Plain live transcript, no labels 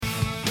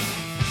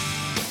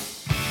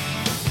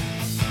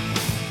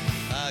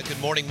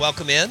morning.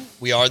 Welcome in.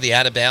 We are the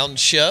Out of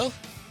Bounds Show.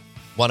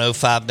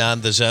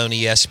 105.9 The Zone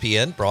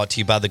ESPN, brought to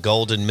you by the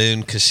Golden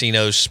Moon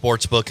Casino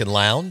Sportsbook and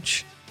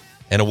Lounge,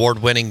 and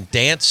award-winning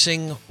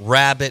Dancing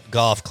Rabbit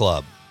Golf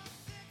Club.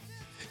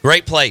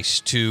 Great place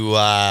to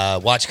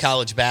watch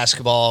college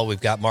basketball. We've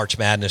got March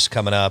Madness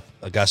coming up,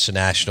 Augusta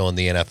National, and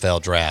the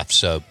NFL Draft.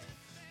 So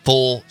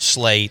full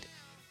slate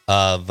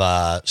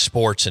of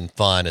sports and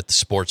fun at the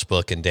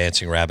Sportsbook and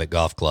Dancing Rabbit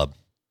Golf Club.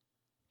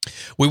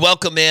 We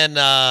welcome in,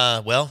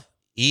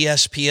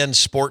 ESPN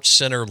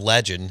SportsCenter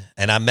legend,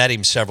 and I met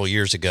him several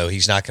years ago.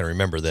 He's not going to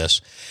remember this,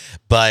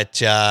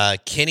 but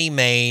Kenny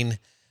Mayne,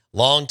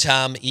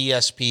 longtime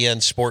ESPN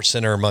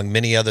SportsCenter, among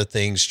many other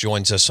things,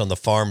 joins us on the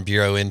Farm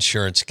Bureau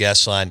Insurance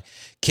guest line.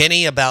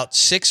 Kenny, about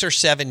 6 or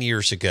 7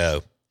 years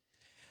ago,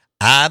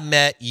 I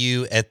met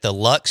you at the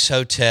Lux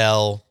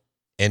Hotel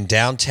in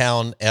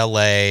downtown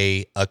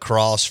L.A.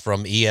 across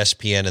from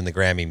ESPN and the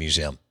Grammy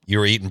Museum. You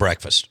were eating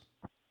breakfast.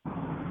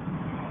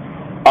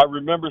 I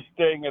remember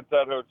staying at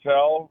that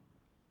hotel.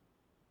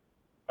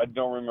 I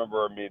don't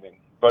remember our meeting.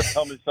 But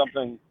tell me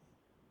something.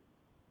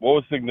 What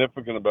was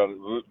significant about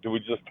it? Did we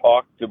just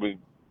talk? Was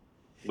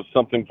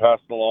something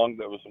passed along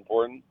that was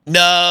important?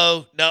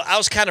 No. I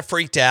was kind of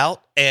freaked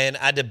out, and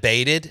I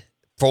debated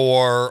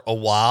for a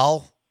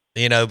while,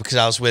 because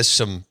I was with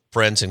some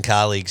friends and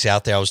colleagues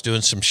out there. I was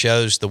doing some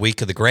shows the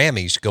week of the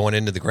Grammys, going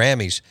into the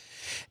Grammys,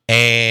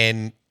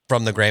 and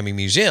from the Grammy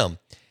Museum.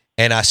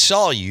 And I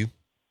saw you.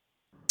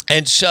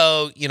 And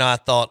so, I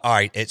thought, all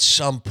right, at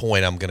some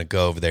point I'm going to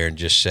go over there and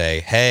just say,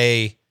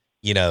 hey,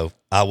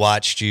 I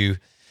watched you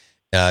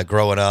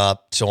growing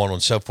up, so on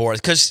and so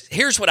forth. Because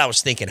here's what I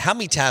was thinking. How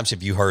many times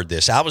have you heard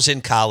this? I was in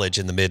college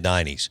in the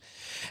mid-'90s,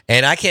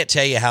 and I can't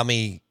tell you how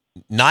many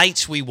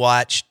nights we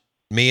watched,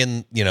 me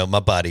and, my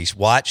buddies,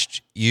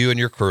 watched you and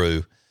your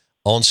crew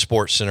on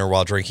SportsCenter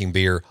while drinking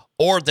beer,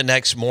 or the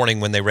next morning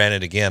when they ran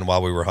it again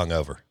while we were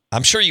hungover.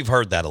 I'm sure you've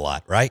heard that a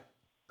lot, right?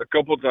 A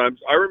couple of times.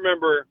 I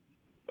remember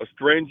a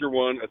stranger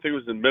one, I think it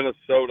was in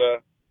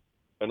Minnesota.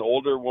 An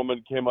older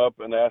woman came up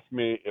and asked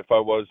me if I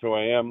was who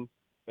I am,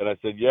 and I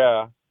said,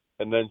 yeah.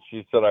 And then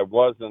she said I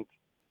wasn't,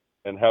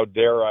 and how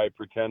dare I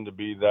pretend to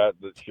be that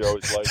she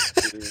always likes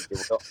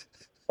to.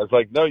 I was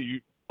like, no,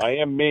 I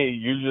am me.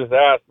 You just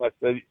asked. And I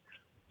said,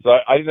 so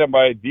I didn't have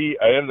my ID.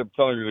 I ended up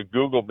telling her to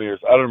Google me, or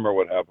I don't remember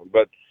what happened.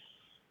 But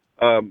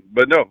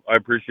no, I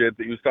appreciate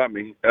that you stopped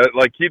me.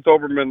 Like Keith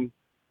Olbermann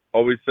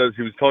always says,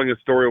 he was telling a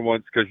story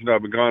once, because,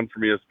 I've been gone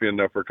from ESPN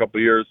now for a couple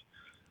of years,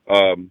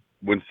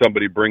 when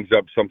somebody brings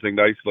up something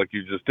nice like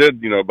you just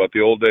did, about the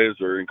old days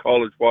or in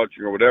college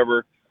watching or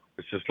whatever,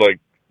 it's just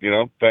like,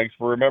 thanks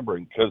for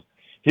remembering. Because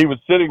he was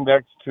sitting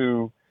next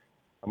to,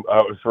 I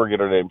always forget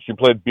her name. She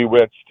played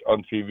Bewitched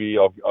on TV.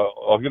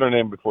 I'll get her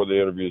name before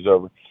the interview's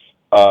over.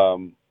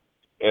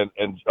 And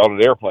on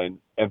an airplane,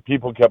 and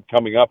people kept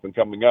coming up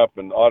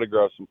and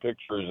autographs and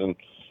pictures, and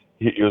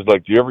he was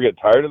like, do you ever get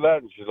tired of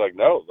that? And she's like,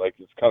 no, like,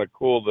 it's kind of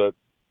cool that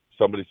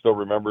somebody still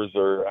remembers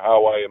or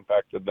how I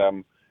impacted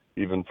them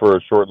even for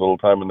a short little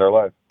time in their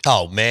life.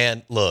 Oh,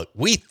 man, look,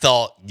 we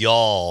thought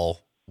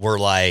y'all were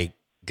like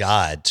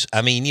gods.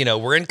 I mean,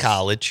 we're in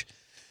college.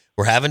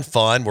 We're having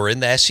fun. We're in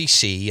the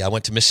SEC. I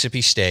went to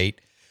Mississippi State.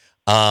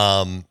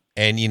 And,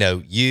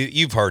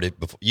 you've heard it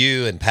before.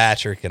 You and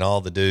Patrick and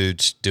all the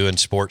dudes doing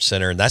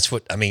SportsCenter, and that's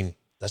what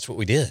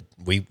we did.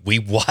 We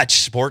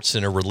watched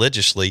SportsCenter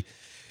religiously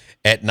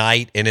at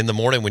night and in the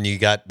morning when you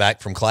got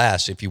back from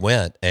class, if you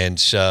went. And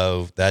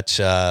so that's,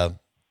 yeah.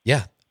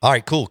 All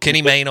right, cool.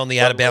 Kenny Mayne on the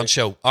Out of Bounds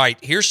Show. All right,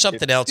 here's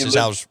something else.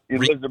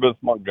 Elizabeth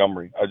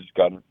Montgomery. I just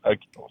got it.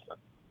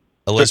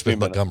 Elizabeth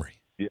Montgomery.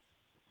 Yeah.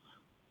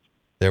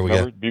 There we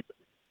go.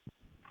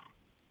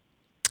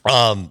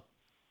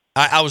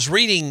 I was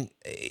reading,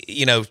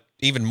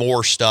 even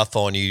more stuff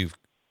on you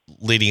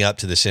leading up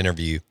to this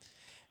interview,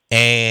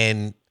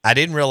 and I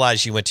didn't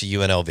realize you went to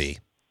UNLV.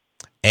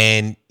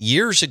 And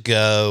years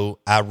ago,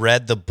 I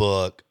read the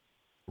book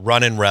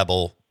Runnin'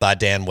 Rebel by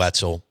Dan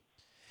Wetzel,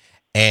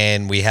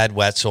 and we had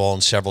Wetzel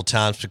on several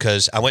times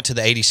because I went to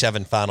the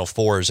 87 Final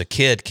Four as a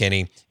kid,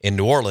 Kenny, in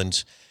New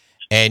Orleans,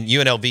 and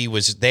UNLV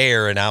was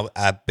there, and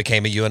I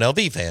became a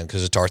UNLV fan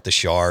because of Tart the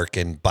Shark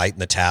and Biting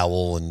the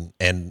Towel,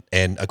 and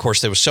of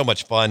course there was so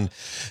much fun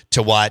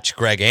to watch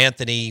Greg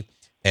Anthony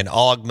and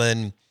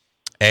Augman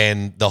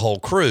and the whole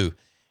crew.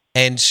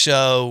 And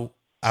so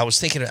I was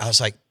thinking, I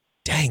was like,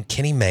 dang,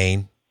 Kenny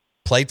Mayne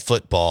played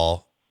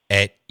football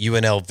at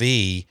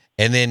UNLV,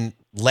 and then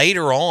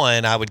later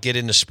on I would get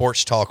into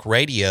sports talk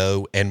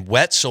radio, and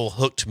Wetzel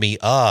hooked me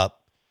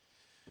up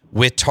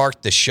with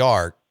Tart the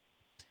Shark.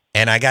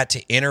 And I got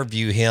to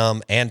interview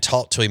him and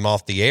talk to him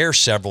off the air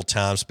several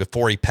times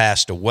before he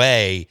passed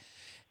away.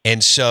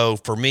 And so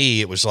for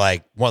me, it was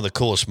like one of the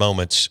coolest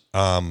moments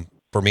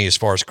for me as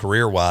far as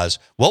career-wise.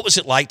 What was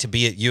it like to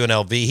be at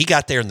UNLV? He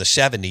got there in the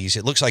 70s.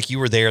 It looks like you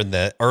were there in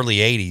the early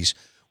 80s.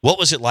 What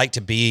was it like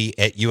to be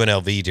at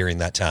UNLV during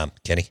that time,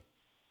 Kenny?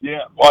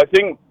 Yeah, well, I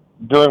think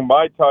during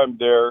my time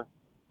there,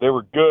 they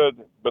were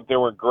good, but they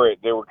weren't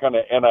great. They were kind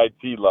of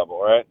NIT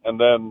level, right? And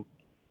then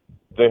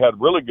they had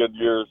really good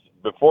years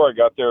before I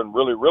got there and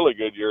really, really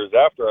good years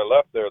after I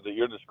left there that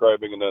you're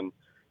describing. And then,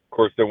 of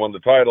course, they won the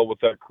title with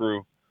that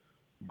crew,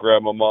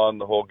 Grandma Mon,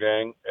 the whole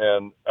gang.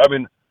 And, I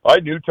mean, I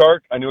knew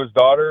Tark. I knew his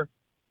daughter.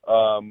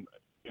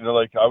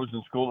 Like I was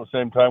in school at the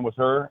same time with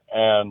her.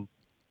 And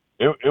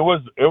it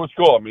was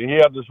cool. I mean, he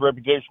had this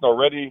reputation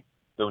already.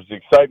 There was the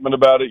excitement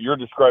about it. You're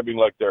describing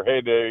like their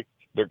heyday.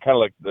 They're kind of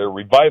like their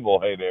revival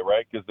heyday,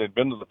 right? Because they'd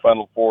been to the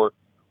Final Four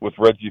with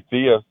Reggie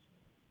Theus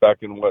back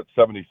in,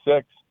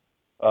 76.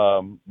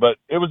 But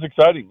it was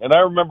exciting. And I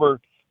remember,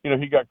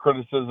 he got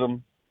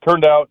criticism.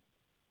 Turned out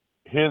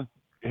his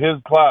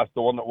class,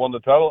 the one that won the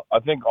title, I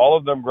think all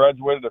of them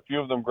graduated. A few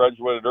of them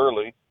graduated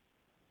early.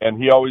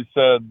 And he always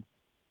said,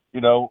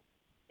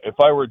 if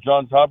I were at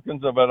Johns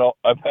Hopkins,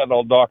 I've had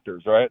all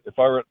doctors, right? If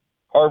I were at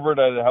Harvard,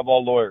 I'd have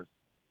all lawyers.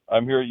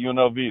 I'm here at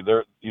UNLV.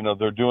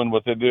 They're doing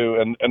what they do.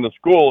 And the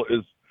school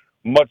is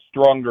much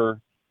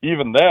stronger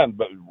even then,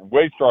 but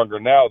way stronger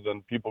now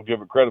than people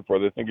give it credit for.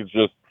 They think it's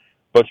just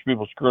a bunch of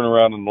people screwing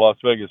around in the Las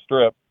Vegas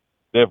Strip.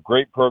 They have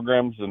great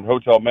programs in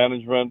hotel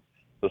management,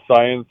 the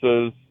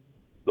sciences,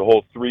 the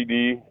whole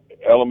 3D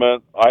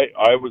element.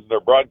 I was in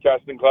their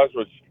broadcasting class,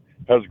 which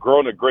has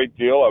grown a great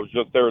deal. I was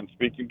just there and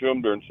speaking to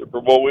them during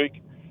Super Bowl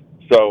week.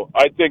 So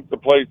I think the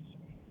place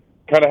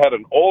kind of had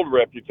an old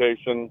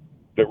reputation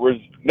that was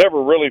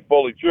never really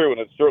fully true,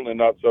 and it's certainly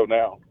not so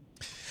now.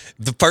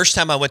 The first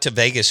time I went to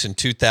Vegas in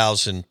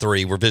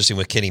 2003, we're visiting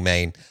with Kenny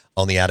Mayne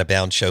on the Out of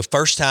Bounds show.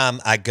 First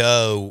time I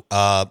go,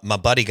 my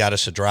buddy got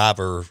us a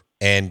driver,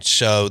 and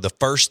so the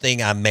first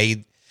thing I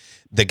made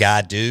the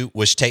guy do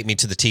was take me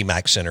to the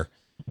T-Max Center,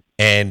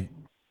 and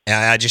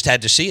I just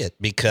had to see it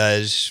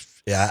because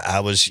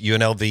I was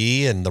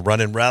UNLV and the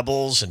Running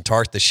Rebels and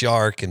Tart the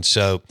Shark, and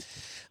so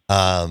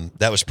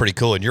that was pretty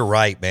cool. And you're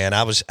right, man.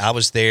 I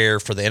was there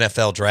for the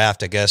NFL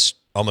draft, I guess,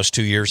 almost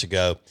 2 years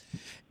ago.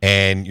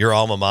 And your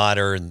alma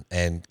mater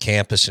and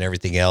campus and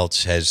everything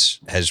else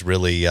has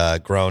really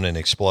grown and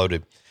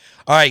exploded.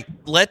 All right,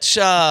 let's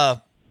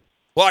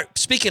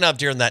speaking of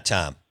during that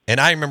time, and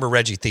I remember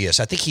Reggie Theus.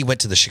 I think he went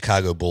to the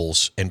Chicago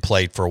Bulls and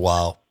played for a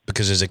while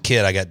because as a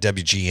kid I got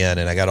WGN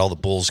and I got all the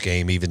Bulls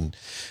game even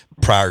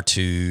prior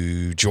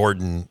to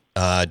Jordan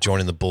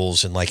joining the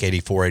Bulls in like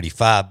 84,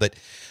 85. But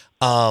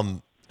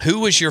who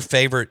was your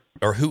favorite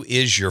or who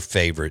is your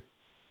favorite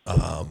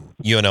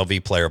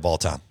UNLV player of all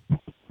time?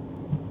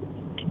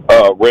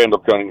 Randall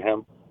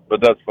Cunningham,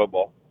 but that's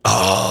football.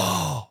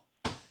 Oh.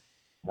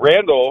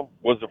 Randall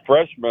was a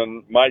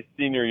freshman my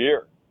senior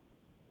year.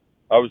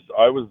 I was.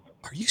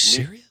 Are you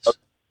serious?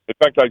 In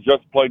fact, I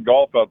just played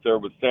golf out there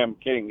with Sam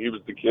King. He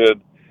was the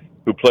kid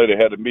who played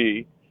ahead of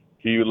me.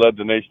 He led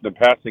the nation in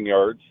passing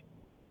yards.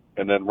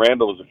 And then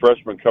Randall was a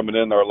freshman coming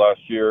in our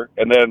last year.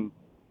 And then,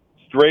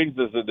 strange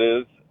as it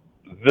is,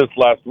 this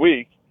last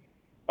week,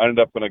 I ended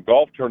up in a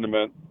golf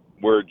tournament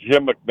where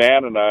Jim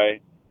McMahon and I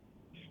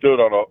stood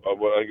on I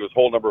think it was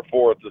hole number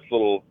 4 at this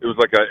little, it was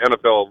like an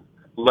NFL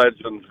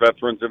Legends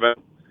Veterans event.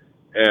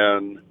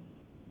 And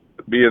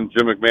me and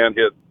Jim McMahon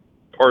hit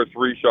par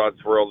 3 shots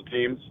for all the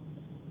teams.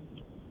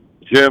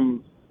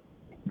 Jim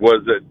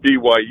was at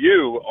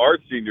BYU our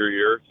senior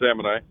year, Sam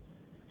and I.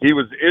 He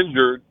was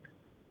injured.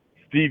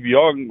 Steve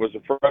Young was a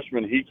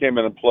freshman. He came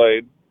in and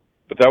played.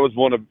 But that was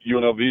one of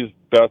UNLV's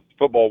best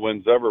football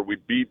wins ever. We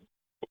beat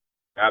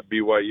at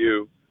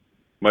BYU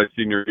my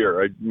senior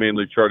year. I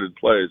mainly charted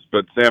plays,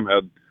 but Sam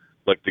had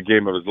like the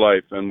game of his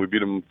life, and we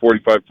beat him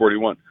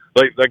 45-41.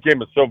 Like that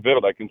game is so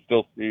vivid. I can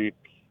still see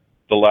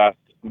the last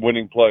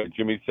winning play,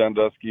 Jimmy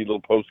Sandusky,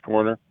 little post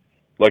corner.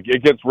 Like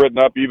it gets written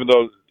up, even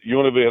though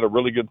UNLV had a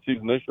really good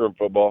season this year in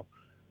football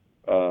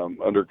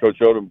under Coach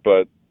Odom.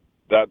 But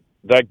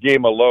that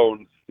game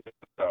alone.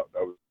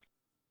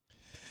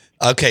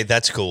 Okay,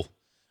 that's cool.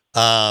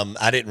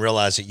 I didn't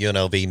realize that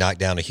UNLV knocked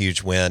down a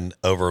huge win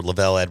over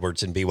Lavelle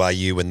Edwards and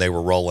BYU when they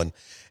were rolling.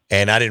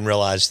 And I didn't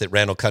realize that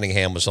Randall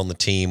Cunningham was on the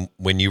team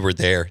when you were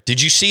there.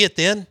 Did you see it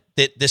then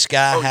that this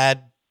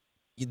guy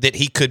that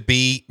he could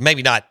be,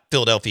 maybe not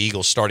Philadelphia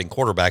Eagles starting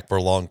quarterback for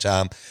a long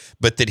time,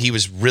 but that he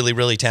was really,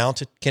 really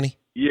talented, Kenny?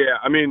 Yeah,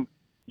 I mean,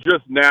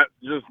 just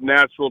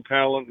natural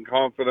talent and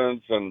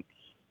confidence. And,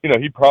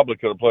 he probably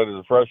could have played as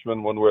a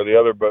freshman one way or the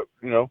other, but,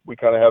 we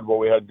kind of had what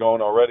we had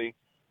going already.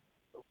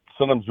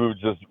 Sometimes we would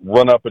just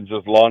run up and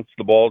just launch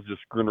the ball,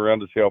 just screwing around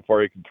to see how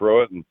far he could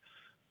throw it. And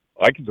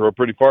I could throw it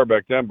pretty far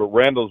back then, but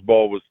Randall's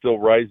ball was still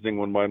rising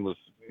when mine was,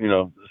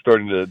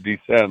 starting to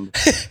descend.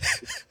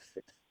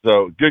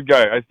 So good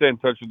guy. I stay in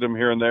touch with him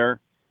here and there.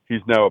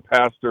 He's now a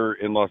pastor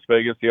in Las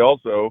Vegas. He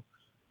also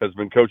has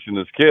been coaching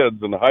his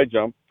kids in the high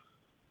jump.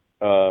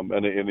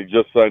 And he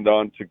just signed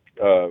on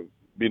to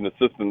be an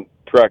assistant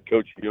track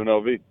coach at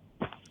UNLV.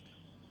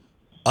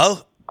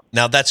 Oh,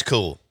 now that's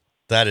cool.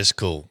 That is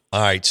cool.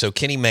 All right, so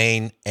Kenny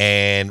Mayne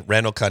and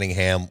Randall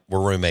Cunningham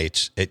were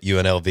roommates at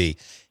UNLV.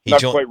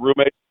 Not quite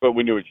roommates, but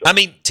we knew each other. I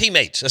mean,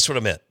 teammates. That's what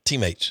I meant.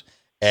 Teammates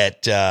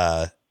at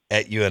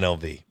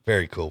UNLV.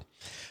 Very cool.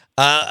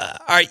 All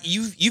right,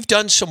 you've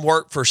done some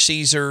work for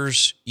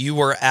Caesars. You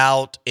were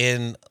out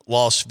in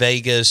Las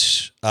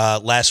Vegas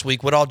last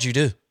week. What all did you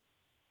do?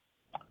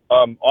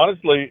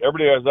 Honestly,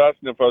 everybody was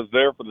asking if I was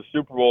there for the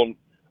Super Bowl, and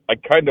I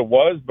kind of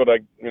was, but I,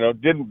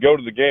 didn't go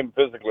to the game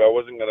physically. I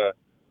wasn't going to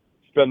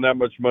spend that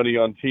much money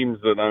on teams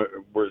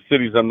were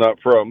cities I'm not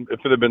from.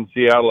 If it had been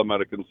Seattle, I might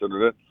have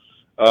considered it.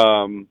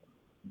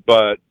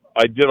 But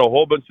I did a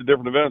whole bunch of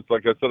different events.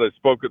 Like I said, I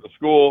spoke at the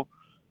school.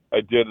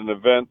 I did an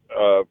event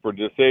for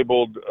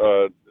disabled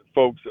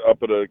folks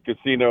up at a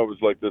casino. It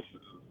was like this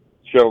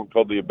channel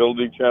called the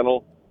Ability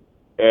Channel.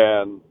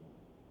 And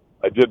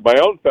I did my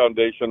own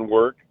foundation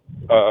work.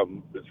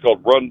 It's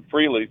called Run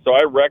Freely. So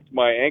I wrecked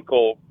my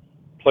ankle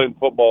playing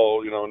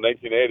football, in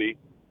 1980.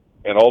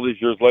 And all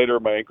these years later,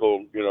 my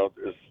ankle,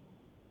 is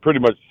pretty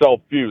much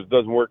self-fused,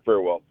 doesn't work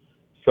very well.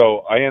 So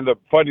I ended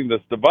up finding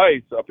this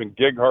device up in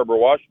Gig Harbor,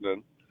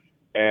 Washington.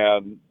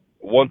 And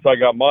once I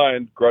got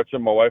mine,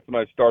 Gretchen, my wife, and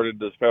I started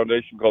this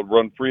foundation called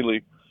Run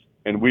Freely.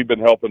 And we've been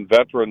helping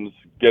veterans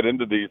get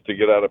into these to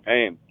get out of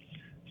pain.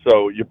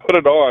 So you put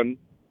it on.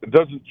 It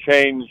doesn't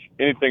change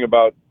anything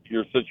about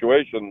your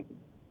situation,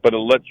 but it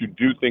lets you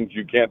do things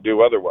you can't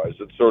do otherwise.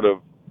 It sort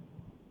of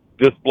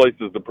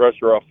displaces the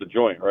pressure off the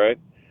joint, right?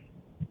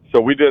 So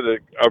we did a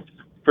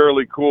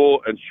fairly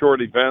cool and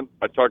short event.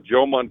 I talked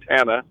Joe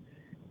Montana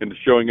into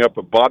showing up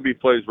at Bobby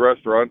Flay's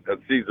restaurant at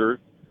Caesars,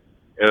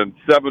 and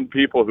 7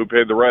 people who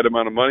paid the right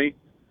amount of money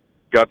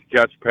got to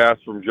catch a pass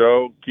from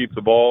Joe, keep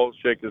the ball,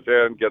 shake his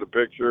hand, get a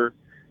picture,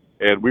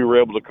 and we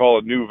were able to call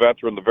a new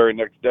veteran the very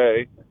next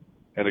day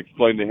and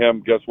explain to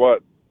him, guess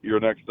what, you're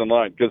next in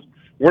line. Because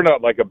we're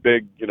not like a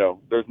big,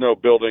 there's no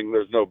building,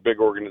 there's no big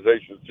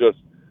organization. It's just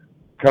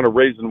kind of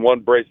raising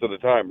one brace at a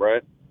time,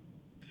 right?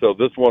 So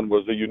this one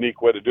was a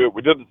unique way to do it.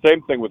 We did the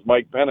same thing with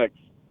Mike Penix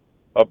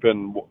up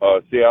in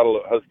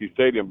Seattle at Husky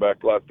Stadium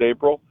back last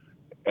April,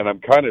 and I'm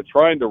kind of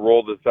trying to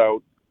roll this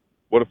out.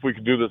 What if we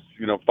could do this,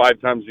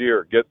 5 times a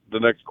year, get the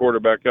next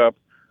quarterback up,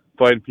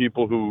 find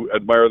people who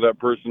admire that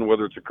person,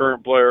 whether it's a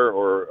current player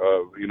or,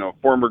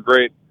 former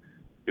great.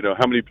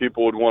 How many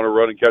people would want to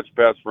run and catch a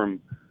pass from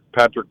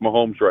Patrick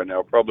Mahomes right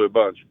now? Probably a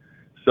bunch.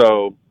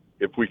 So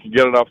if we can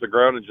get it off the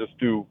ground and just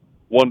do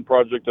one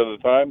project at a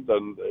time,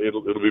 then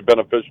it'll be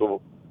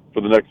beneficial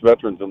for the next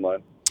veterans in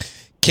line.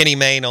 Kenny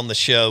Mayne on the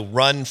show.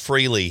 Run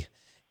Freely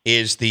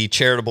is the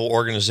charitable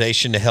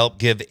organization to help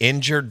give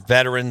injured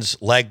veterans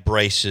leg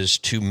braces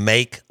to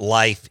make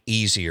life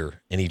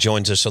easier. And he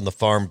joins us on the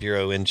Farm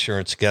Bureau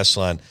Insurance guest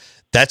line.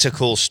 That's a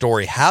cool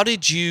story. How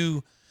did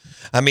you,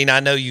 I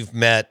know you've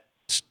met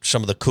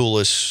some of the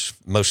coolest,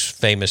 most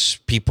famous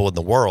people in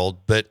the world,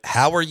 but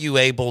how are you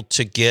able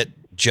to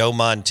get Joe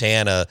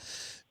Montana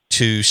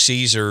to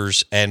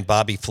Caesars and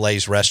Bobby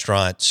Flay's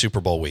restaurant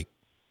Super Bowl week?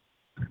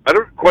 I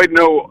don't quite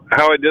know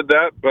how I did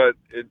that, but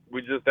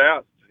we just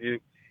asked. You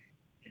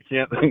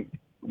can't,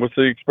 what's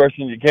the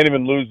expression? You can't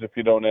even lose if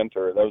you don't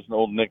enter. That was an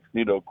old Nick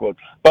Snedo quote.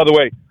 By the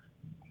way,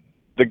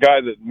 the guy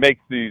that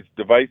makes these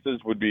devices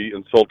would be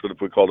insulted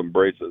if we called them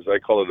braces. I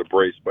call it a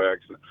brace by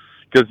accident.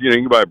 Because, you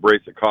can buy a brace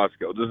at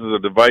Costco. This is a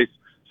device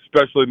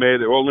specially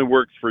made. It only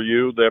works for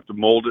you. They have to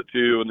mold it to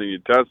you, and then you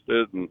test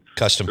it. And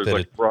custom there's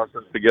fitted. a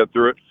process to get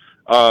through it.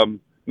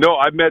 No,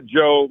 I've met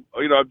Joe.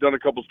 I've done a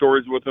couple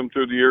stories with him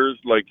through the years.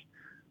 Like,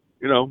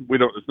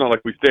 it's not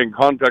like we stay in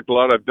contact a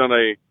lot. I've done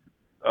a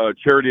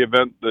charity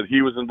event that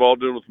he was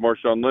involved in with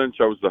Marshawn Lynch.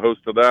 I was the host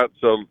of that.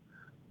 So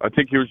I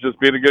think he was just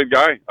being a good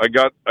guy. I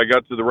got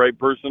to the right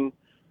person,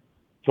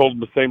 told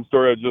him the same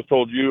story I just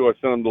told you. I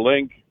sent him the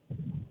link.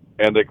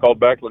 And they called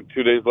back like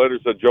 2 days later,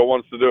 said, Joe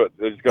wants to do it.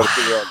 They just got to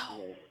figure out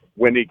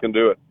when he can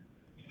do it.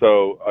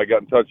 So I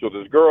got in touch with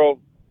his girl.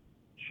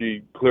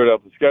 She cleared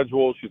out the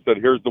schedule. She said,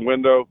 here's the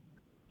window.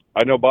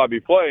 I know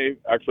Bobby Flay,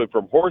 actually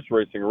from horse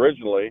racing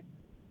originally,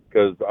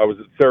 because I was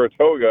at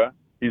Saratoga.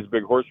 He's a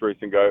big horse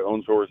racing guy,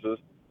 owns horses.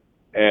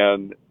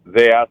 And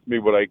they asked me,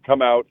 would I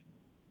come out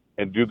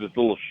and do this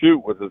little shoot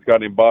with this guy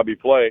named Bobby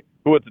Flay,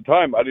 who at the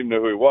time I didn't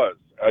know who he was.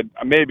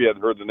 Maybe I'd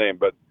heard the name,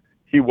 but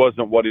he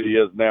wasn't what he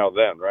is now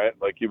then, right?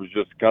 Like he was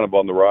just kind of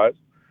on the rise.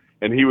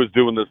 And he was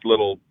doing this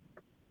little,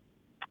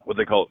 what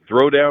they call it,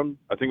 throwdown.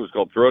 I think it was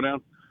called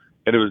throwdown.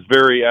 And it was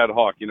very ad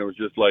hoc. It was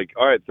just like,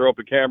 all right, throw up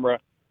a camera.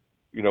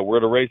 We're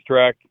at a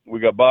racetrack. We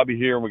got Bobby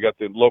here, and we got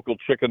the local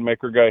chicken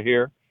maker guy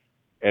here.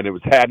 And it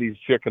was Hattie's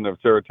Chicken of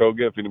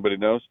Saratoga, if anybody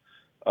knows.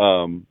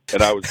 And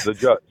I was the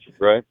judge,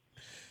 right?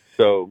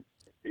 So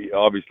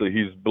obviously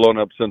he's blown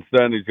up since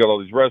then. He's got all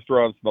these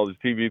restaurants and all these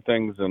TV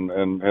things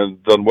and has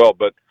done well.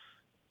 But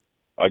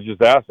I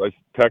just asked. I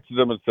texted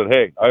him and said,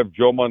 hey, I have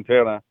Joe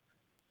Montana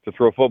to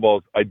throw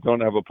footballs. I don't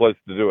have a place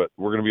to do it.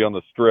 We're going to be on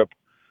the strip.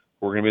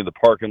 We're going to be in the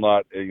parking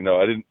lot. I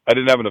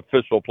didn't have an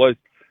official place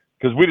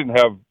because we didn't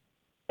have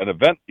an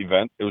event.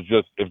 It was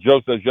just, if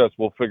Joe says yes,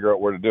 we'll figure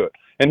out where to do it.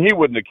 And he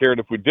wouldn't have cared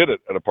if we did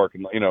it at a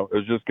parking lot. It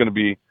was just going to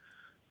be,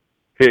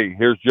 hey,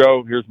 here's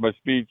Joe. Here's my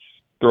speech.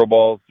 Throw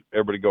balls.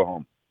 Everybody go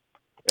home.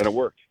 And it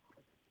worked.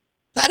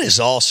 That is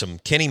awesome.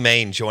 Kenny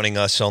Mayne joining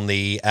us on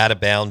the Out of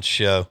Bounds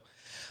show.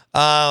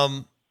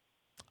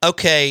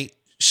 Okay,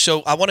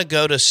 so I want to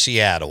go to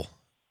Seattle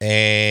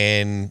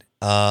and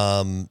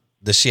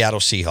the Seattle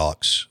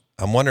Seahawks.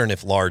 I'm wondering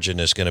if Largent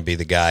is going to be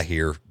the guy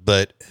here,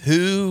 but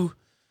who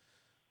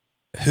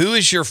Who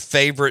is your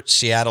favorite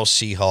Seattle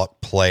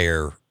Seahawk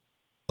player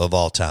of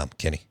all time,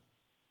 Kenny?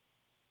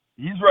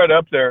 He's right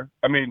up there.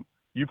 I mean,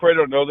 you probably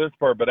don't know this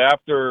part, but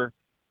after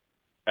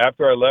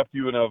I left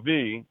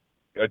UNLV,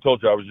 I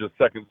told you I was just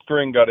second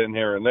string, got in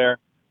here and there.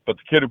 But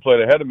the kid who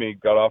played ahead of me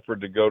got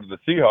offered to go to the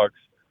Seahawks,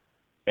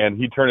 and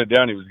he turned it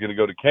down. He was going to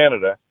go to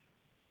Canada.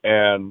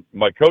 And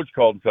my coach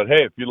called and said,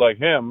 hey, if you like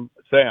him,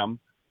 Sam,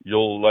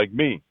 you'll like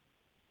me.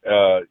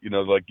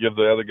 Like give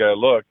the other guy a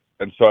look.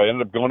 And so I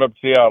ended up going up to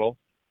Seattle,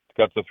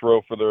 got to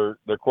throw for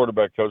their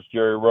quarterback coach,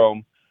 Jerry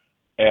Rome.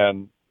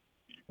 And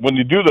when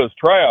you do those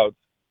tryouts,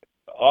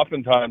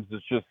 oftentimes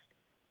it's just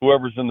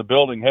whoever's in the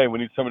building, hey, we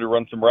need somebody to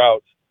run some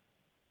routes.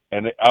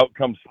 And out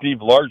comes Steve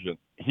Largent.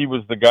 He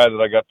was the guy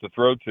that I got to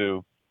throw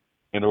to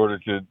in order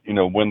to,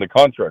 win the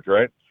contract,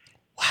 right?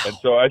 Wow. And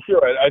so I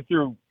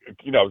threw,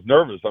 I was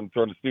nervous. I'm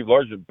throwing to Steve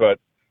Largent, but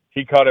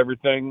he caught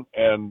everything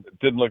and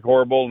didn't look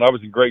horrible. And I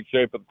was in great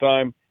shape at the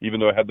time, even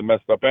though I had the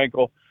messed up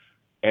ankle,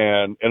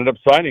 and ended up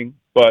signing.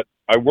 But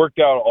I worked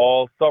out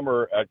all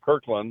summer at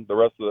Kirkland, the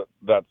rest of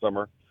that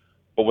summer.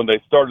 But when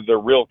they started their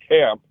real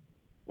camp,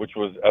 which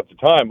was at the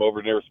time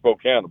over near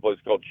Spokane, a place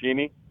called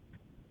Cheney,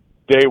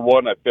 day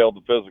one, I failed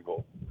the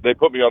physical. They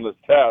put me on this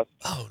test.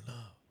 Oh, no.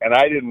 And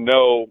I didn't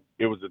know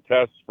it was a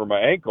test for my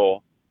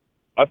ankle.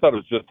 I thought it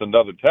was just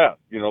another test,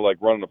 like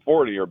running a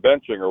 40 or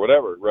benching or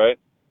whatever, right?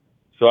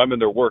 So I'm in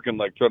there working,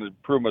 like trying to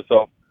prove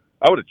myself.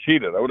 I would have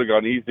cheated. I would have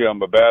gone easy on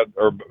my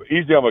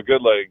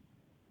good leg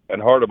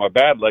and hard on my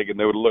bad leg, and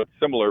they would have looked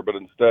similar, but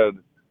instead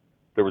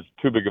there was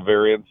too big a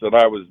variance, and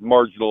I was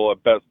marginal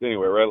at best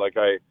anyway, right? Like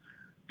I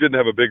didn't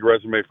have a big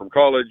resume from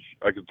college.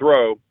 I could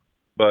throw,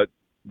 but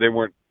they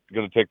weren't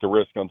going to take the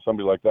risk on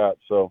somebody like that.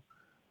 So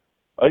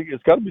I think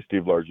it's got to be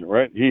Steve Largent,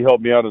 right? He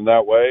helped me out in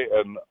that way,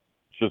 and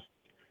just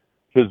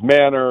his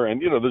manner,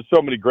 and there's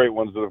so many great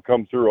ones that have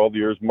come through all the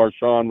years.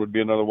 Marshawn would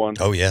be another one.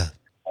 Oh yeah,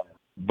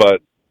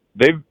 but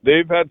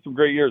they've had some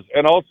great years,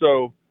 and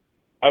also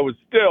I was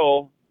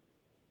still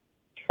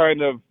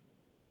kind of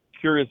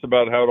curious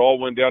about how it all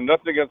went down.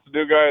 Nothing against the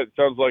new guy. It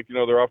sounds like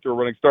they're off to a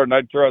running start, and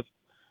I trust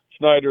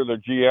Schneider, their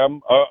GM.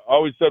 I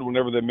always said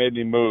whenever they made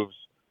any moves,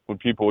 when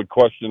people would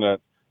question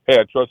it, hey,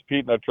 I trust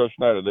Pete and I trust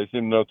Schneider. They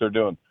seem to know what they're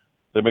doing.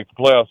 They make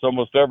the playoffs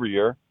almost every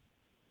year.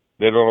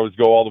 They don't always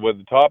go all the way to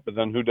the top, but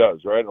then who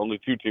does, right? Only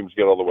two teams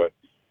get all the way,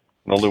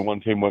 and only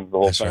one team wins the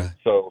whole thing. Right.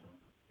 So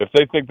if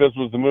they think this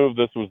was the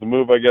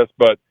move, I guess.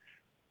 But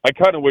I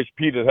kind of wish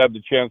Pete had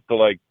the chance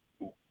to,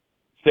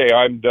 say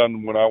I'm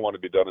done when I want to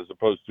be done, as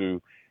opposed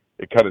to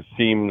it kind of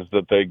seems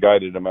that they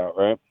guided him out,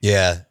 right?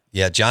 Yeah.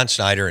 John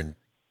Snyder and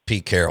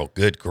Pete Carroll,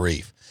 good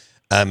grief.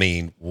 I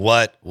mean,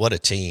 what a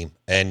team.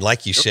 And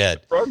like you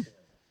said,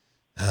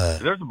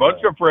 there's a bunch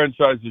of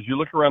franchises. You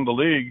look around the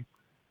league,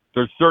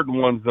 there's certain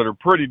ones that are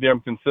pretty damn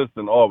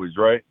consistent always,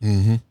 right?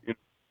 Mm-hmm.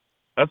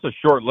 That's a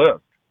short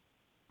list.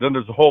 Then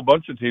there's a whole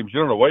bunch of teams you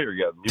don't know what you're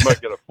getting. You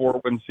might get a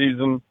 4-win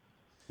season.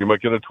 You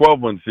might get a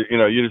 12-win season.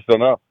 You just don't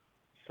know.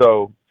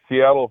 So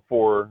Seattle,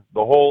 for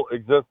the whole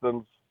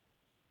existence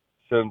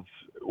since,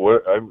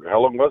 how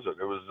long was it?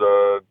 It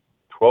was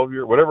 12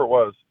 years, whatever it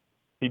was.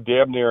 He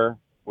damn near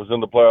was in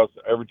the playoffs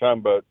every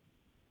time, but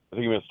I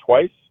think he missed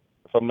twice,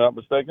 if I'm not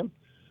mistaken,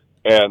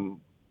 and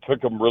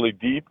took them really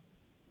deep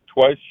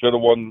twice. Should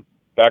have won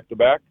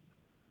back-to-back.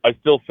 I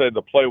still say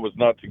the play was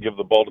not to give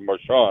the ball to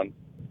Marshawn.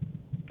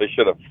 They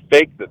should have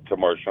faked it to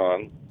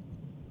Marshawn,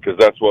 because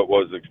that's what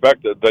was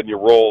expected. Then you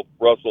roll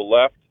Russell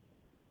left,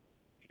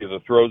 either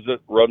throws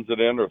it, runs it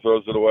in, or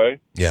throws it away.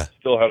 Yeah.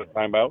 Still had a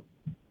timeout.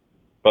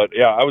 But,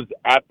 yeah, I was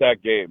at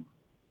that game.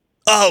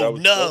 Oh,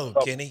 no,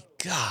 Kenny.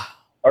 God.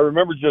 I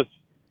remember just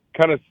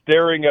kind of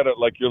staring at it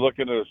like you're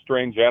looking at a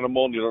strange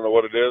animal and you don't know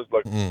what it is.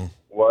 Like,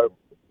 why?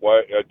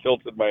 I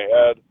tilted my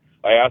head.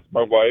 I asked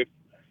my wife,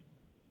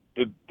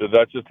 did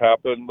that just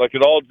happen? Like,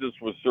 it all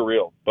just was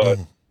surreal. But,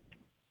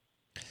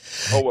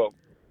 oh, well,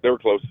 they were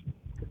close.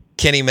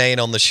 Kenny Mayne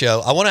on the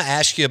show. I want to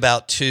ask you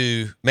about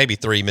 2, maybe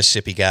 3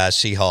 Mississippi guys,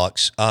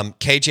 Seahawks.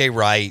 KJ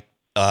Wright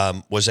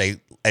was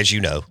as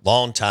you know,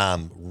 long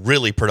time,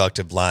 really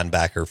productive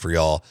linebacker for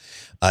y'all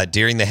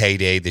during the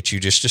heyday that you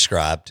just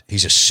described.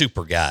 He's a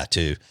super guy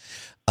too.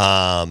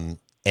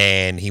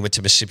 And he went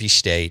to Mississippi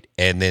State,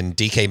 and then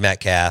DK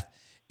Metcalf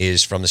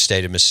is from the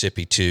state of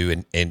Mississippi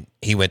too. And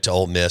he went to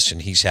Ole Miss,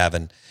 and he's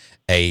having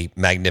a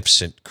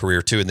magnificent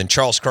career too. And then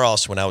Charles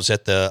Cross, when I was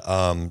at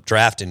the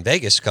draft in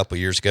Vegas a couple of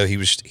years ago,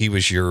 he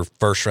was your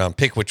first round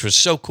pick, which was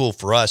so cool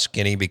for us,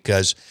 Kenny,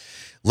 because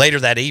later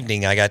that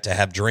evening I got to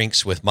have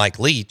drinks with Mike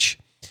Leach,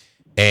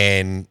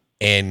 and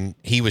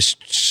he was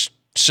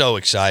so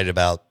excited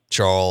about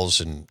Charles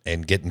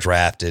and getting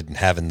drafted and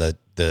having the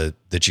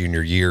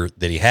junior year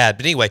that he had.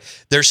 But anyway,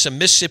 there's some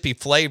Mississippi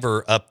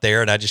flavor up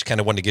there, and I just kind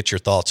of wanted to get your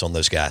thoughts on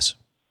those guys.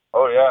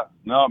 Oh, yeah.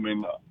 No, I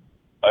mean,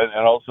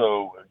 and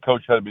also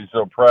Coach had to be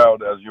so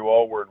proud, as you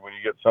all were, when you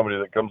get somebody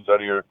that comes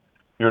out of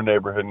your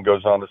neighborhood and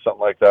goes on to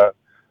something like that.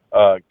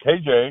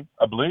 KJ,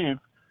 I believe,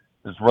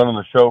 is running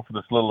the show for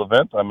this little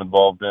event I'm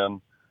involved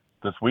in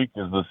this week,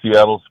 is the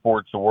Seattle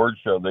Sports Awards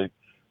Show.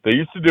 They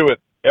used to do it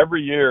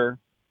every year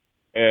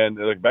And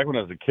like back when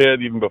I was a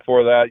kid, even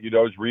before that, you'd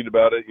always read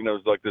about it. It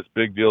was like this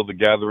big deal, the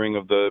gathering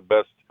of the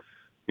best,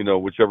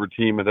 whichever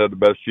team had the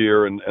best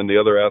year and the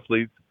other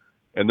athletes.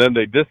 And then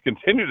they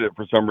discontinued it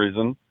for some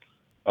reason.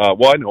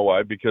 Well, I know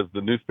why, because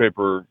the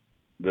newspaper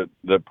that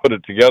put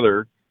it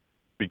together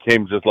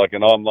became just like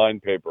an online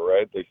paper,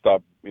 right? They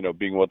stopped,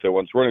 being what they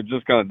once were, and it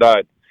just kind of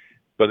died.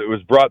 But it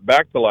was brought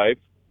back to life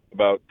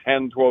about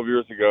 10, 12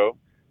 years ago.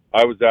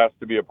 I was asked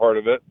to be a part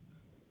of it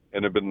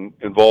and have been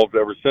involved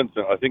ever since.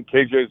 And I think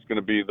KJ is going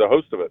to be the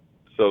host of it.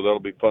 So that'll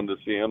be fun to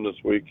see him this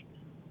week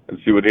and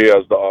see what he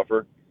has to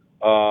offer.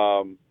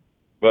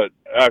 But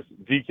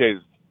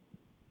DK's,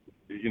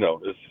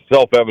 it's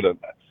self-evident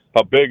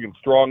how big and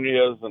strong he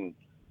is and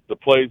the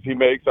plays he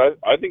makes.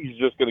 I think he's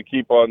just going to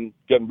keep on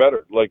getting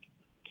better, like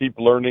keep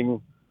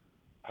learning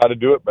how to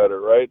do it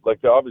better, right?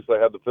 Like they obviously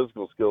had the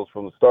physical skills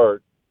from the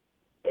start.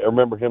 I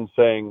remember him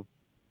saying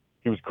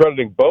he was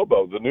crediting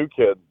Bobo, the new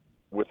kid,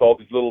 with all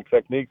these little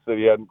techniques that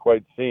he hadn't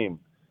quite seen.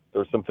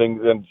 There were some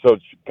things, and so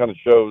it kind of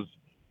shows,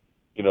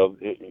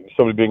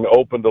 somebody being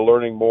open to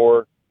learning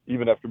more,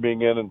 even after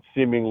being in and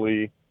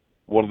seemingly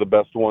one of the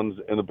best ones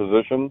in the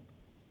position,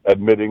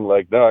 admitting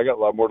like, no, I got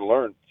a lot more to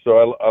learn.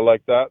 So I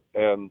like that,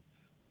 and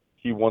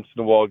he once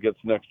in a while gets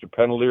an extra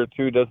penalty or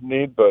two, doesn't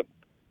need, but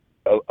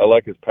I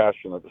like his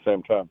passion at the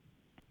same time.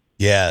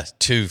 Yeah,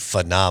 two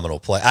phenomenal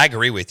play. I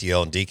agree with you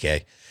on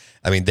DK.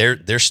 I mean,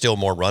 there's still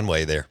more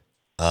runway there.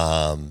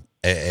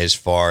 As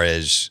far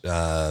as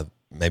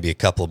maybe a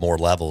couple of more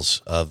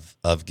levels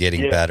of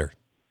getting better.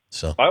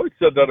 So I always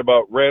said that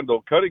about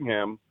Randall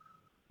Cunningham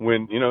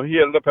when, he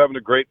ended up having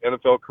a great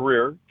NFL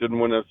career, didn't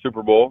win a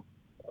Super Bowl.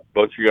 A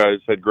bunch of guys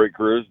had great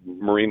careers,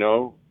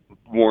 Marino,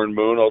 Warren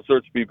Moon, all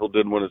sorts of people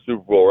didn't win a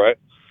Super Bowl, right?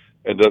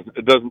 It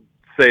doesn't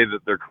say that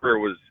their career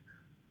was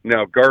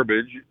now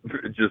garbage.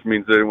 It just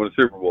means they didn't win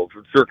a Super Bowl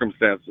for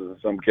circumstances in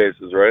some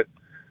cases, right?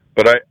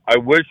 But I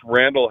wish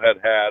Randall had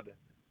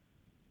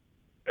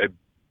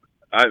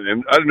I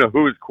don't know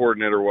who his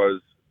coordinator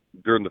was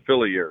during the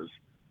Philly years,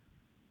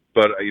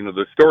 but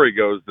the story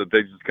goes that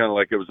they just kind of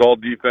like it was all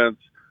defense.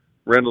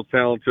 Randall's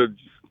talented,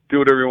 just do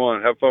whatever you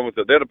want, have fun with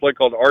it. They had a play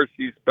called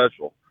RC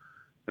Special,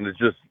 and it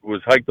just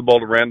was hike the ball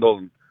to Randall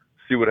and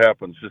see what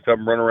happens. Just have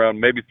him run around,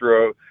 maybe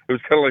throw. It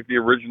was kind of like the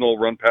original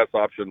run pass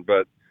option,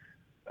 but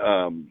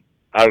I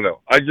don't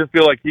know. I just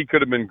feel like he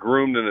could have been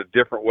groomed in a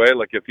different way.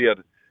 Like if he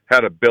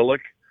had a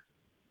Billick,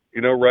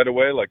 right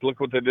away. Like look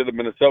what they did in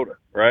Minnesota,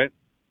 right?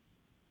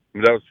 I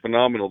mean, that was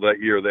phenomenal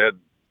that year. It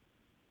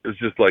was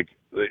just like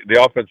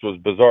the offense was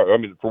bizarre. I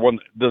mean, for one,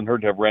 it doesn't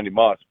hurt to have Randy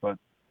Moss, but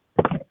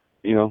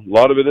a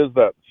lot of it is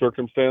that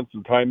circumstance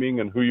and timing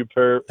and who you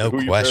pair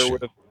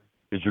with.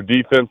 Is your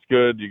defense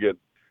good? You get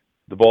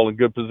the ball in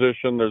good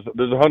position. There's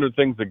 100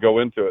 things that go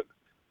into it,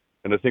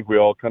 and I think we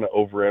all kind of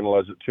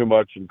overanalyze it too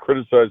much and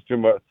criticize too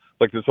much.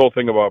 Like this whole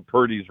thing about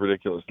Purdy's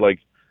ridiculous. Like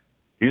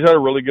he's had a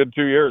really good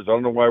 2 years. I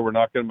don't know why we're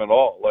knocking him at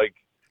all. Like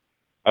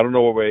I don't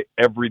know why we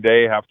every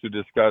day have to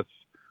discuss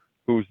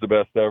who's the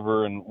best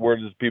ever and where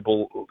does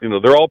people,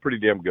 they're all pretty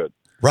damn good.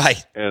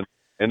 Right. And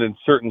in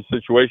certain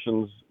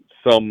situations,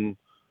 some,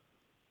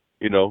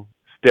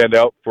 stand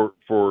out for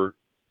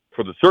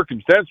the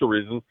circumstantial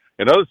reasons.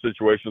 In other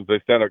situations, they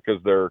stand out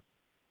because they're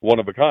one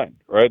of a kind,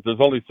 right?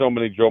 There's only so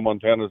many Joe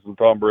Montanas and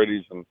Tom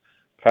Brady's and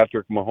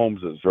Patrick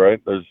Mahomeses,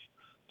 right? There's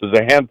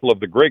a handful of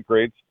the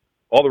greats.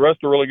 All the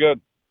rest are really good.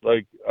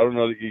 Like, I don't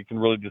know that you can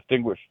really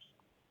distinguish.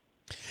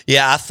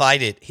 Yeah, I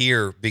fight it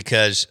here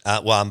because,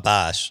 I'm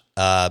biased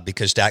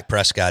because Dak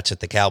Prescott's at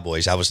the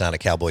Cowboys. I was not a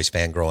Cowboys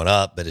fan growing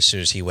up, but as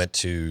soon as he went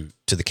to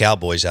the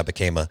Cowboys, I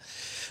became a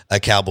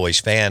Cowboys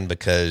fan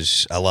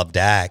because I love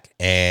Dak.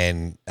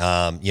 And,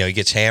 he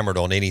gets hammered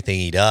on anything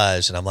he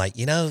does. And I'm like,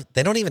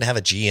 they don't even have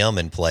a GM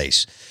in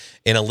place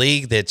in a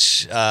league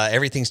that's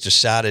everything's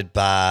decided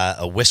by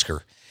a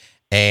whisker.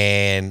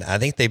 And I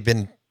think they've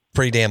been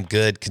pretty damn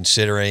good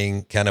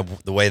considering kind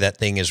of the way that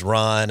thing is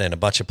run and a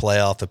bunch of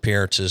playoff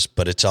appearances,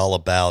 but it's all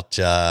about,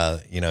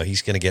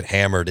 he's going to get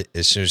hammered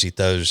as soon as he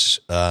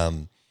throws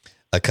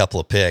a couple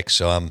of picks.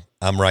 So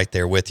I'm right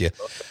there with you.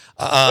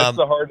 That's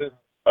the hardest.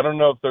 I don't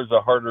know if there's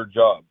a harder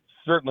job.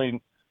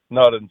 Certainly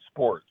not in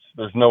sports.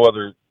 There's no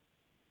other.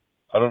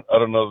 I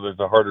don't know if there's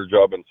a harder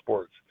job in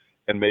sports,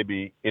 and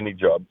maybe any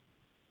job.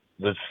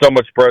 There's so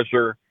much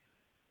pressure.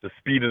 The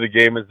speed of the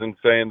game is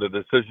insane. The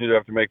decisions you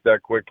have to make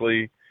that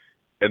quickly.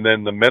 And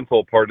then the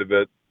mental part of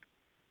it,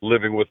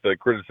 living with the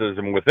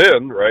criticism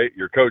within, right?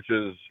 Your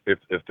coaches, if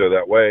they're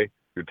that way,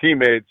 your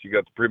teammates, you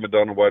got the prima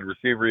donna wide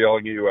receiver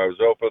yelling at you, I was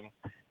open.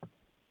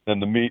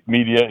 And the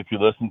media, if you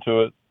listen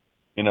to it,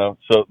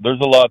 so there's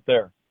a lot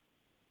there.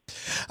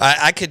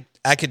 I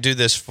could do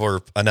this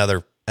for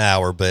another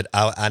hour, but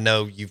I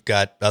know you've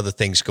got other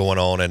things going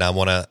on, and I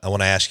want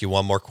to ask you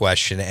one more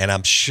question, and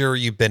I'm sure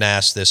you've been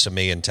asked this a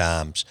million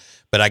times,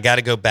 but I got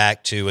to go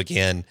back to,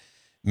 again,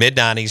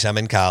 mid-90s, I'm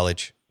in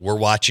college. We're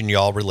watching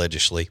y'all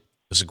religiously. It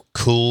was a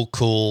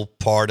cool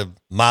part of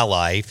my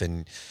life.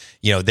 And,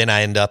 then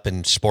I end up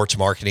in sports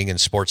marketing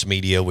and sports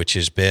media, which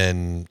has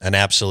been an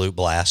absolute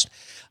blast.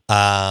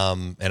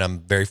 and I'm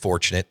very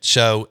fortunate.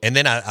 So, and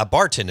then I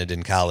bartended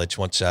in college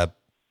once I,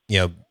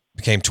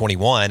 became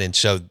 21. And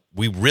so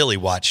we really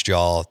watched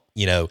y'all,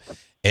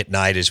 at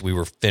night as we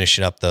were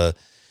finishing up the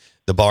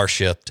bar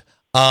shift.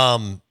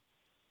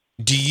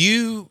 Do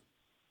you,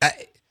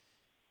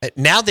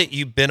 now that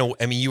you've been,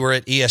 you were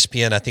at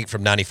ESPN, I think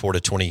from 94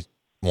 to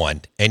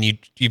 21, and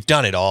you've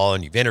done it all,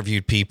 and you've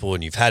interviewed people,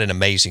 and you've had an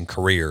amazing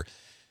career.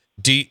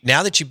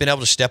 Now that you've been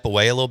able to step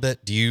away a little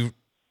bit, do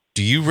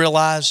you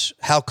realize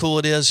how cool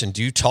it is? And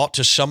do you talk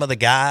to some of the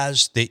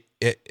guys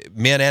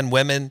men and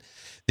women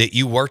that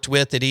you worked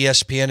with at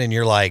ESPN, and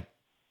you're like,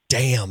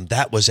 damn,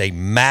 that was a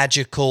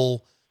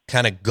magical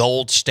kind of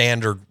gold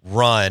standard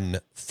run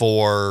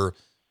for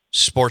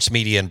sports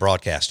media and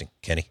broadcasting,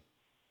 Kenny?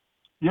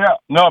 Yeah,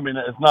 no,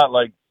 it's not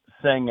like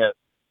saying it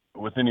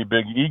with any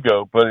big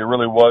ego, but it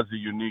really was a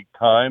unique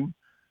time,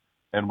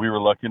 and we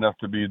were lucky enough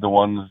to be the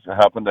ones who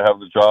happened to have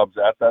the jobs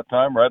at that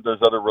time, right?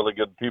 There's other really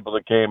good people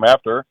that came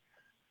after,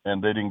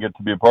 and they didn't get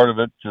to be a part of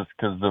it just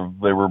because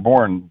they were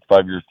born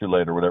 5 years too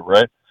late or whatever,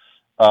 right?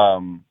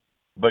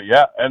 But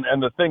yeah,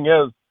 and the thing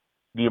is,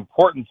 the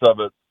importance of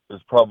it is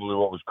probably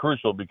what was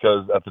crucial,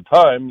 because at the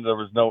time there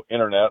was no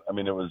internet.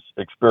 It was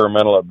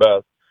experimental at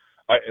best.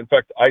 In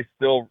fact, I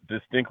still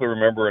distinctly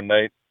remember a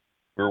night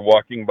we were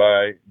walking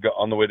by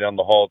on the way down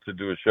the hall to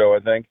do a show, I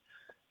think,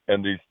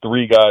 and these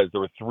three guys,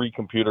 there were three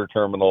computer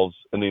terminals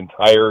in the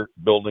entire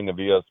building of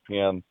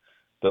ESPN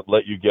that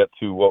let you get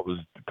to what was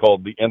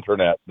called the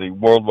internet, the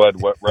World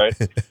Wide Web, right?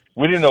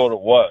 We didn't know what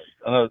it was.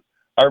 And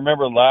I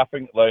remember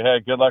laughing, like, hey,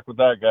 good luck with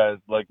that, guys,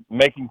 like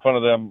making fun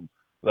of them.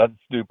 That's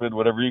stupid,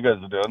 whatever you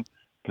guys are doing,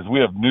 because we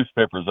have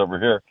newspapers over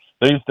here.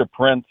 They used to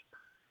print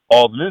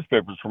all the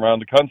newspapers from around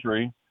the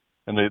country,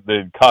 and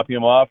they'd copy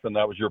them off, and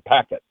that was your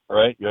packet,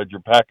 right? You had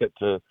your packet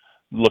to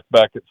look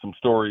back at some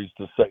stories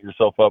to set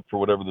yourself up for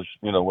whatever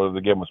whatever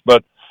the game was.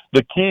 But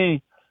the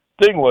key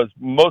thing was,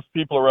 most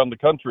people around the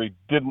country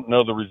didn't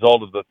know the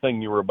result of the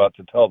thing you were about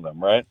to tell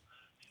them, right?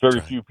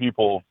 Very few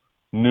people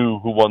knew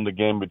who won the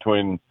game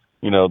between,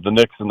 the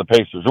Knicks and the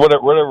Pacers, or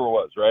whatever it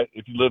was, right?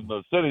 If you lived in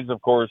those cities,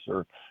 of course,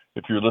 or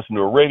if you're listening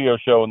to a radio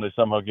show and they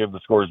somehow give the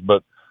scores.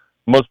 But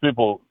most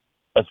people,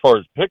 as far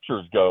as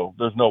pictures go,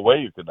 there's no way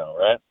you could know,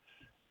 right?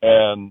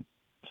 And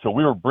so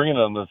we were bringing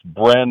on this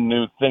brand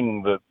new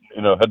thing that,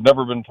 had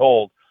never been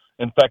told.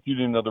 In fact, you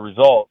didn't know the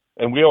result.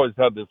 And we always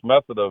had this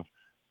method of,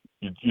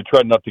 you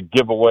try not to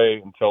give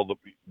away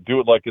do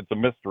it like it's a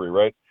mystery,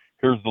 right?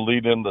 Here's the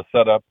lead in, the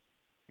setup,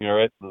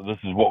 right? This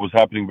is what was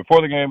happening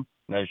before the game.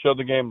 Now you showed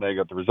the game, now you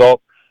got the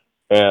result.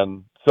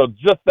 And so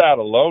just that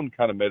alone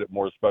kind of made it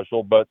more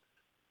special. But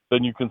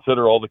then you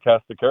consider all the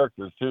cast of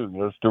characters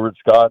too, Stuart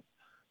Scott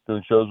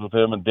doing shows with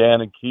him, and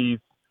Dan and Keith,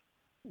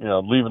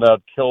 leaving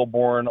out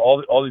Kilborn,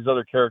 all these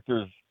other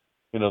characters,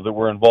 that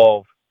were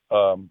involved.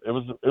 It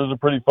was a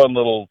pretty fun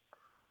little,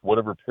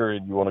 whatever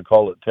period you want to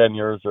call it, 10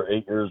 years or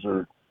 8 years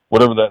or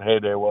whatever that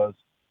heyday was.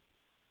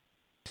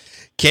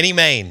 Kenny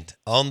Mayne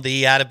on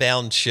the Out of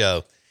Bounds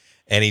show,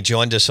 and he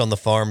joined us on the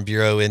Farm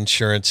Bureau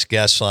Insurance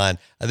guest line.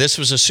 This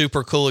was a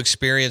super cool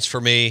experience for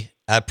me.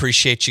 I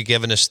appreciate you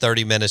giving us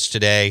 30 minutes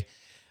today.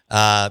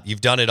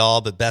 You've done it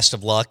all, but best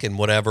of luck in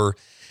whatever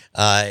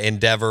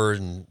endeavor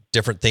and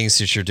different things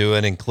that you're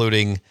doing,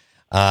 including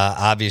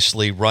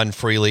obviously Run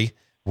Freely,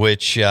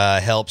 which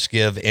helps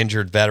give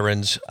injured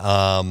veterans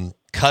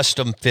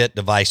custom fit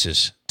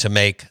devices to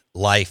make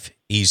life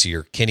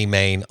easier. Kenny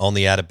Mayne on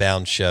the Out of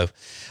Bounds show.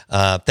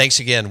 Thanks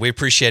again. We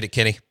appreciate it,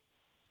 Kenny.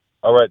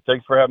 All right.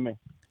 Thanks for having me.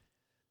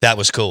 That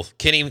was cool.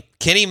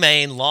 Kenny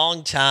Mayne,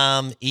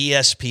 longtime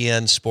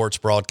ESPN sports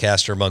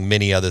broadcaster, among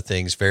many other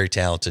things, very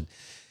talented,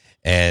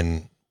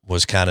 and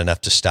was kind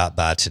enough to stop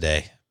by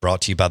today.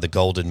 Brought to you by the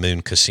Golden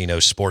Moon Casino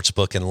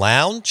Sportsbook and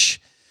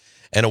Lounge,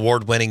 an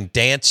award-winning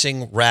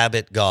Dancing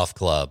Rabbit Golf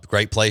Club.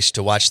 Great place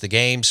to watch the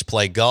games,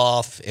 play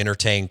golf,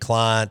 entertain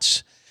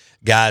clients,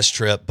 guys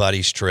trip,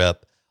 buddies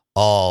trip,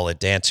 all at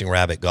Dancing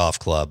Rabbit Golf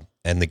Club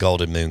and the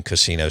Golden Moon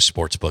Casino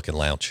Sportsbook and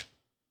Lounge.